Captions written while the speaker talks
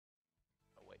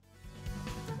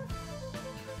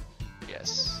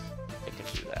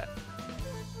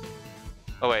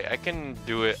Oh wait, I can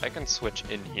do it. I can switch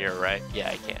in here, right? Yeah,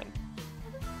 I can.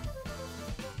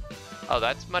 Oh,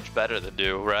 that's much better to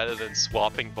do rather than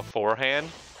swapping beforehand.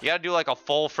 You gotta do like a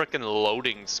full freaking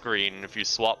loading screen if you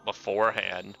swap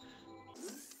beforehand.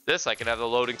 This, I can have the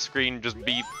loading screen just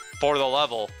be for the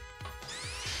level.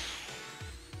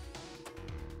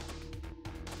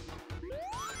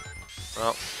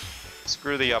 Well,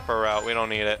 screw the upper route. We don't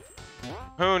need it.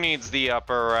 Who needs the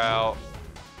upper route?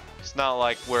 It's not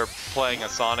like we're playing a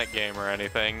Sonic game or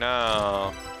anything.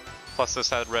 No. Plus this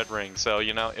had red ring, so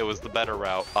you know, it was the better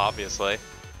route, obviously.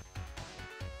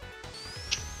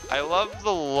 I love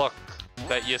the look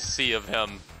that you see of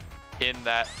him in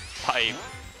that pipe.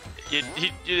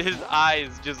 His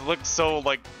eyes just look so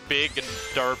like big and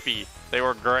derpy. They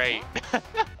were great.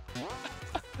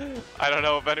 I don't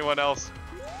know if anyone else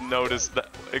noticed that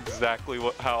exactly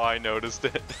how I noticed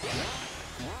it.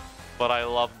 But I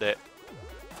loved it.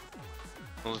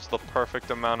 It was the perfect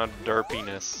amount of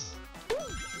derpiness.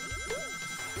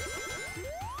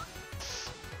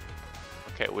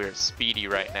 Okay, we're speedy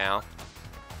right now.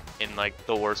 In like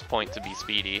the worst point to be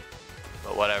speedy.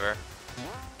 But whatever.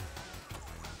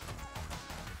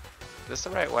 Is this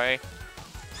the right way?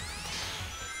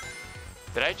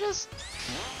 Did I just...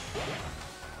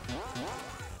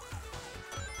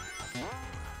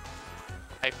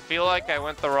 I feel like I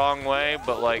went the wrong way,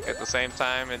 but like at the same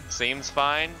time it seems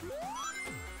fine.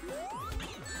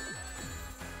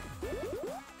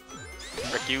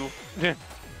 Frick you.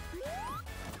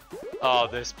 Oh,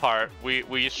 this part.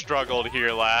 We struggled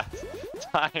here last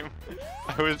time.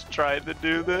 I was trying to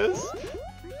do this.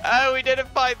 Oh, we did it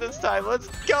fine this time. Let's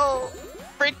go.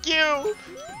 Frick you.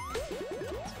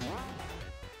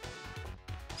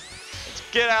 Let's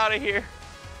get out of here.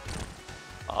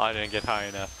 Oh, I didn't get high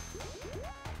enough.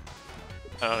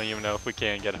 I don't even know if we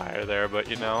can get higher there, but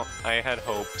you know, I had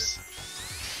hopes.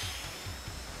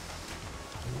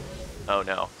 Oh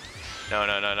no. No,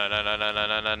 no, no, no, no, no, no, no,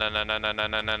 no, no, no, no, no, no, no,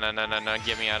 no, no, no, no, no,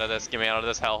 get me out of this, get me out of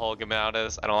this hellhole, get me out of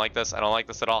this. I don't like this, I don't like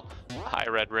this at all. Hi,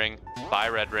 red ring. Bye,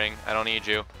 red ring. I don't need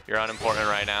you. You're unimportant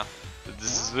right now.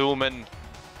 Zooming.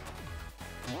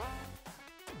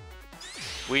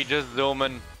 We just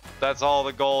zooming. That's all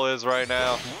the goal is right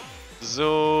now.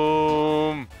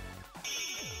 Zoom.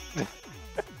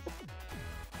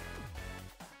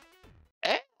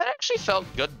 That actually felt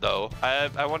good though.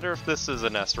 I wonder if this is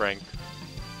an S rank.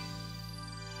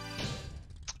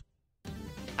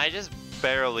 I just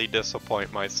barely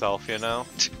disappoint myself, you know?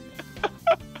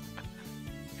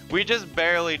 We just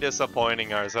barely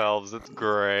disappointing ourselves. It's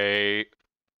great.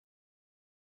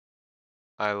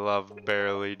 I love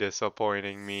barely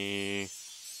disappointing me.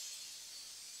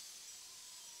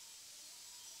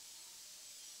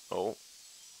 Oh.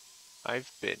 I've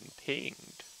been pinged.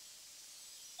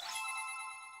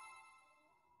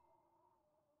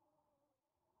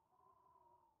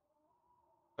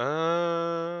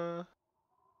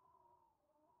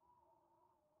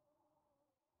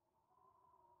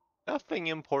 Nothing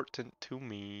important to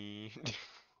me.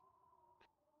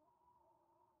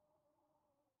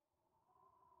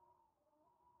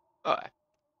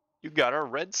 You got a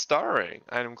red star ring.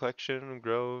 Item collection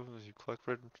grows. You collect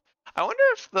red. I wonder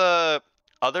if the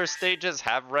other stages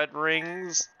have red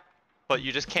rings, but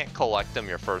you just can't collect them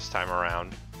your first time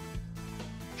around.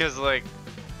 Because, like,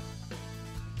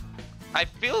 I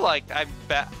feel like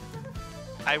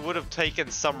I would have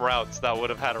taken some routes that would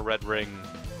have had a red ring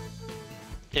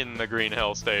in the Green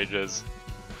Hill stages.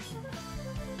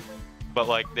 But,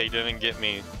 like, they didn't get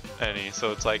me any,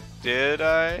 so it's like, did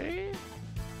I?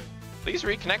 Please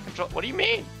reconnect control. What do you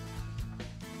mean?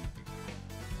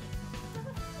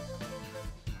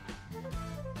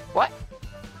 What?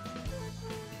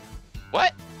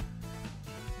 What?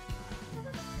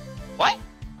 What?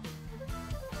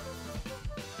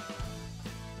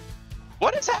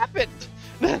 What has happened?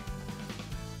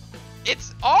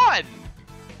 It's on!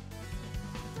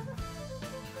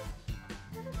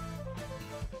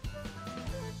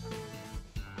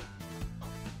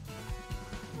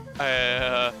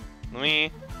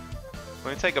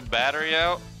 Let me take a battery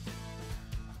out,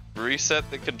 reset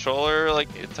the controller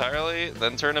like entirely,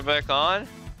 then turn it back on.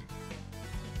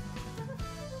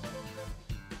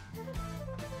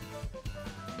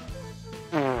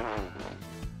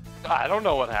 I don't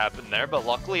know what happened there, but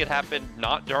luckily it happened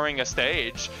not during a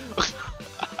stage.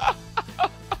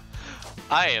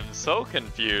 I am so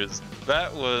confused.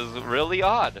 That was really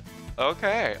odd.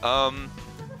 Okay,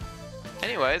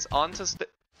 anyways, on to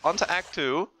Act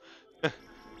 2.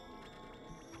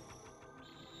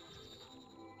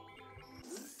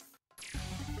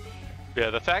 Yeah,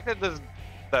 the fact that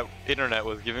that internet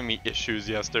was giving me issues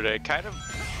yesterday kind of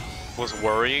was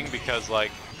worrying because,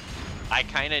 like, I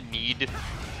kind of need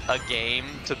a game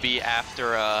to be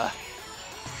after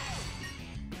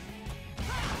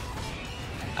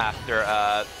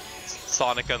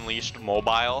Sonic Unleashed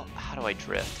Mobile. How do I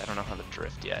drift? I don't know how to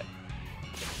drift yet.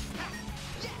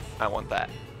 I want that.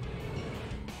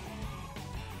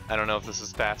 I don't know if this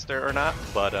is faster or not,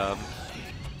 but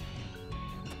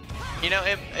you know,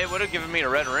 it would have given me a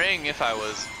red ring if I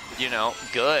was, you know,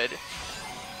 good.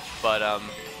 But I'm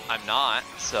not,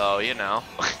 so you know.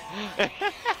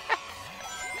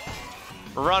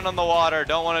 Run on the water,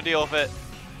 don't want to deal with it.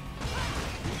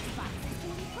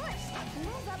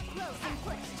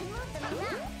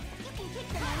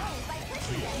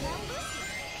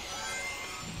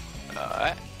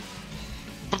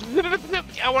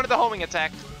 I wanted the homing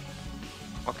attack.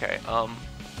 Okay,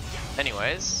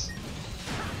 anyways.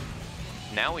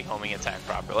 Now we homing attack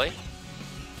properly.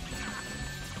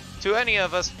 To any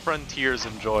of us Frontiers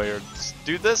enjoyers,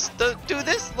 do this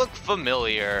look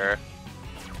familiar?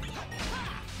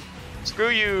 Screw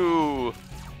you!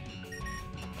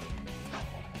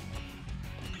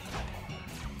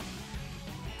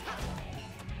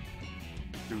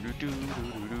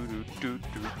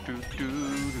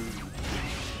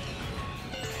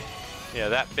 Yeah,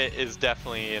 that bit is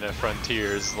definitely in a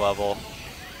Frontiers level.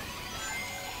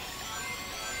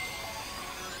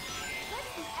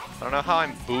 I don't know how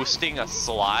I'm boosting a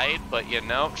slide, but you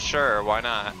know, sure, why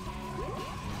not?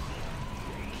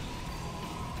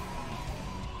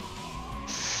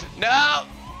 No!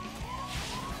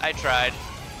 I tried.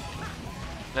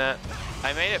 Nah,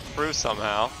 I made it through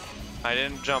somehow. I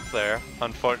didn't jump there,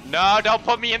 unfortunately. No, don't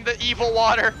put me in the evil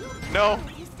water! No!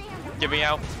 Get me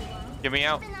out. Get me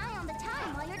out.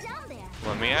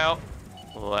 Let me out.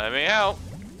 Let me out.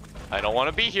 I don't want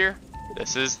to be here.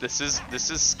 This is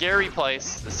scary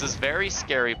place. This is very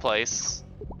scary place.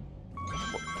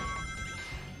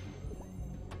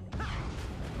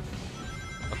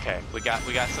 Okay, we got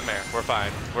some air. We're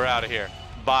fine. We're out of here.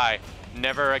 Bye.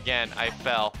 Never again. I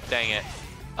fell. Dang it.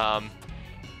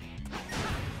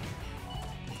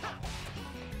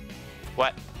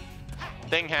 What?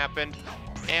 Thing happened.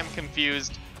 Am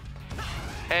confused.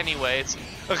 Anyways.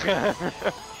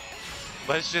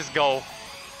 Let's just go.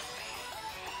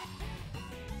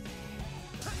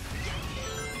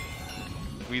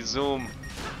 We zoom.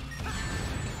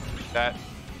 That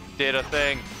did a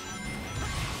thing.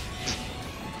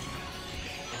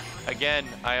 Again,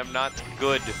 I am not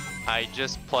good. I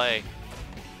just play.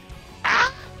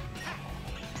 Ah!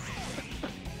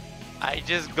 I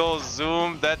just go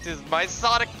zoom. That is my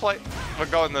Sonic play. We're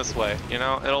going this way. You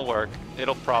know, it'll work.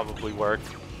 It'll probably work.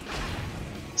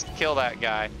 Let's kill that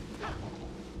guy.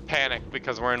 Panic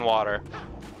because we're in water.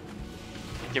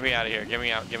 Get me out of here. Get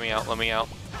me out. Get me out. Let me out.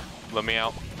 Let me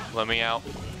out. Let me out.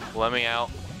 Let me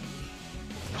out.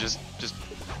 Just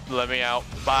let me out.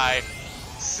 Bye.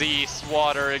 Cease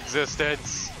water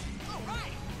existence.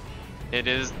 It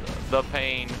is the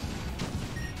pain.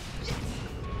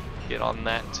 Get on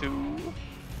that too.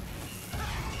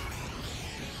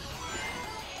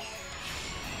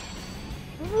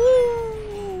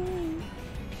 Woo!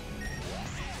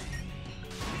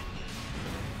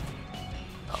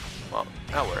 Oh, well,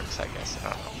 that works, I guess. I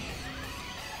don't know.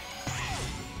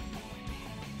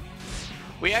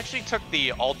 We actually took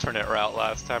the alternate route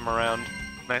last time around,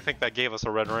 and I think that gave us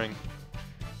a red ring.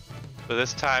 But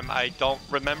this time, I don't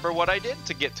remember what I did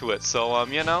to get to it, so,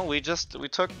 you know, we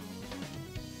took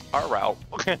our route.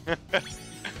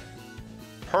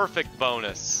 Perfect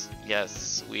bonus.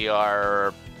 Yes, we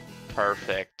are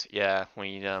perfect. Yeah,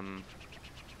 we,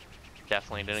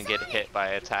 definitely didn't get hit by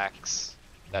attacks.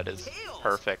 That is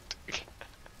perfect.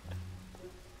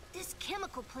 This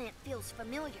chemical plant feels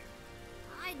familiar.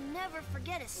 I'd never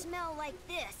forget a smell like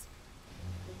this.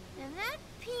 And that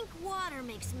pink water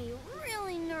makes me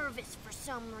really nervous for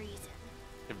some reason.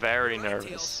 Very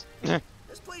nervous.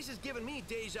 This place is giving me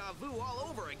deja vu all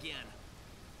over again.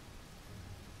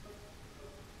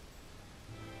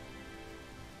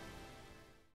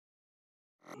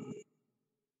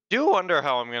 Do wonder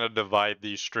how I'm gonna divide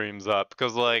these streams up,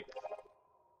 because like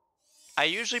I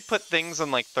usually put things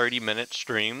in like 30-minute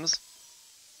streams,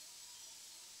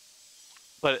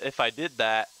 but if I did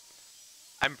that,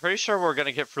 I'm pretty sure we're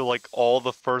gonna get through like all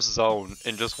the first zone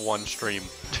in just one stream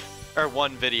or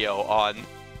one video on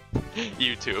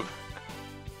YouTube,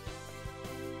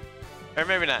 or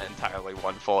maybe not entirely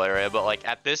one full area, but like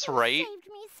at this rate, Saved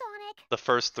me, Sonic. the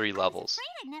first 3 levels. Afraid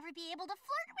I'd never be able to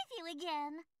flirt with you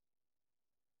again.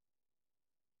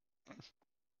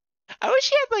 I wish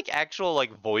he had like actual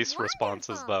like voice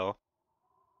responses Wonderful. though.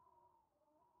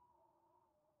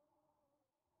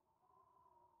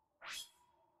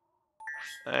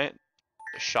 Alright.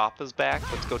 The shop is back.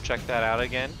 Let's go check that out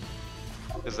again.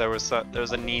 Because there was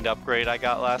a neat upgrade I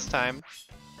got last time.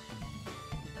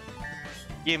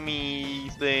 Gimme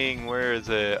thing, where is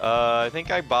it? I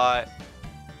think I bought...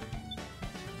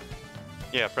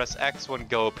 Yeah, press X when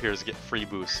Go appears to get free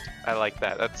boost. I like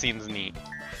that. That seems neat.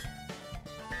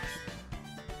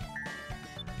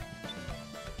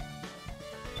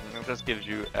 It just gives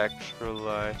you extra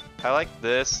life. I like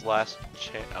this last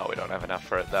chance. Oh, we don't have enough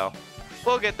for it though.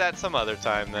 We'll get that some other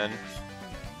time then.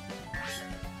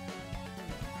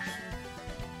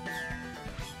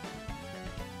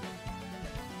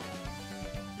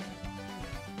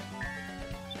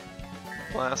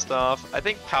 Blast off. I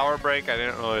think Power Break I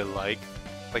didn't really like.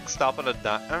 Like stopping a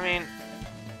dime. I mean,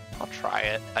 I'll try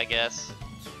it, I guess.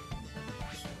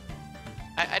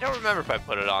 I don't remember if I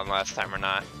put it on last time or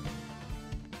not.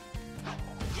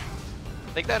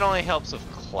 I think that only helps with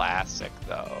Classic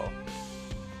though.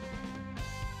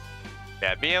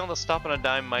 Yeah, being able to stop on a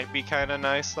dime might be kind of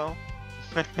nice though.